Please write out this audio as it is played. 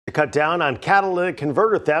To cut down on catalytic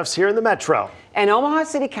converter thefts here in the metro. An Omaha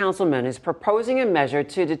City Councilman is proposing a measure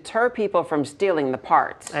to deter people from stealing the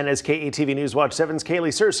parts. And as KETV News Watch 7's Kaylee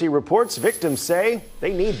Searcy reports, victims say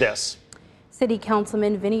they need this. City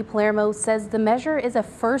Councilman Vinny Palermo says the measure is a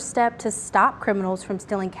first step to stop criminals from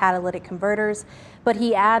stealing catalytic converters, but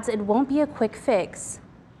he adds it won't be a quick fix.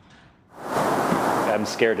 I'm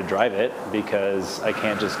scared to drive it because I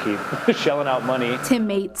can't just keep shelling out money. Tim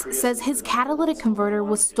Mates says his catalytic converter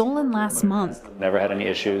was stolen last month. Never had any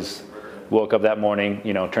issues. Woke up that morning,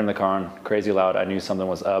 turned the car on crazy loud. I knew something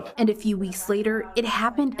was up. And a few weeks later, it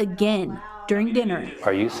happened again during dinner.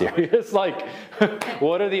 Are you serious?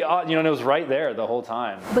 What are the odds? It was right there the whole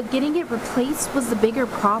time. But getting it replaced was the bigger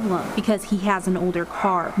problem because he has an older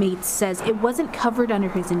car. Mates says it wasn't covered under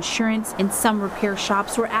his insurance, and some repair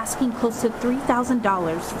shops were asking close to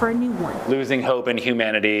 $3,000 for a new one. Losing hope in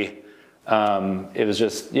humanity. It was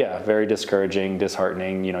just, very discouraging,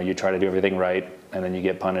 disheartening. You try to do everything right, and then you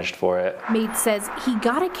get punished for it. Mates says he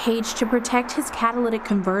got a cage to protect his catalytic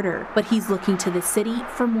converter, but he's looking to the city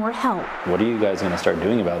for more help. What are you guys going to start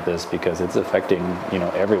doing about this? Because it's affecting,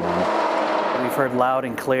 everyone. We've heard loud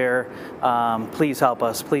and clear, please help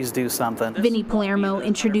us, please do something. Vinny Palermo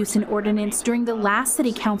introduced an ordinance during the last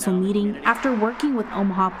city council meeting after working with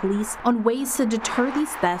Omaha police on ways to deter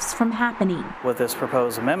these thefts from happening. With this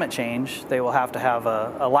proposed amendment change, they will have to have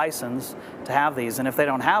a license to have these, and if they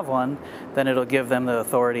don't have one, then it'll give them the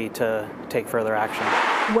authority to take further action.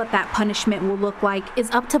 What that punishment will look like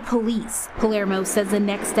is up to police. Palermo says the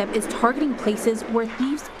next step is targeting places where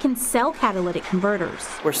thieves can sell catalytic converters.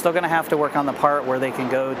 We're still going to have to work on the part where they can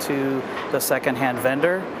go to the secondhand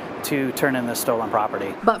vendor to turn in the stolen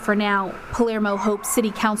property. But for now, Palermo hopes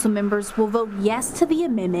city council members will vote yes to the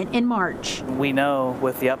amendment in March. We know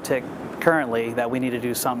with the uptick currently that we need to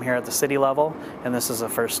do something here at the city level, and this is a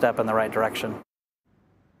first step in the right direction.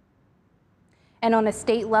 And on a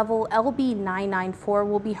state level, LB 994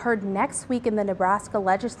 will be heard next week in the Nebraska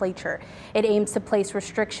legislature. It aims to place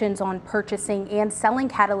restrictions on purchasing and selling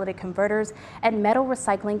catalytic converters at metal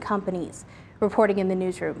recycling companies. Reporting in the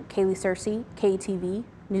newsroom, Kaylee Searcy, KTV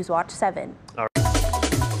News Watch 7.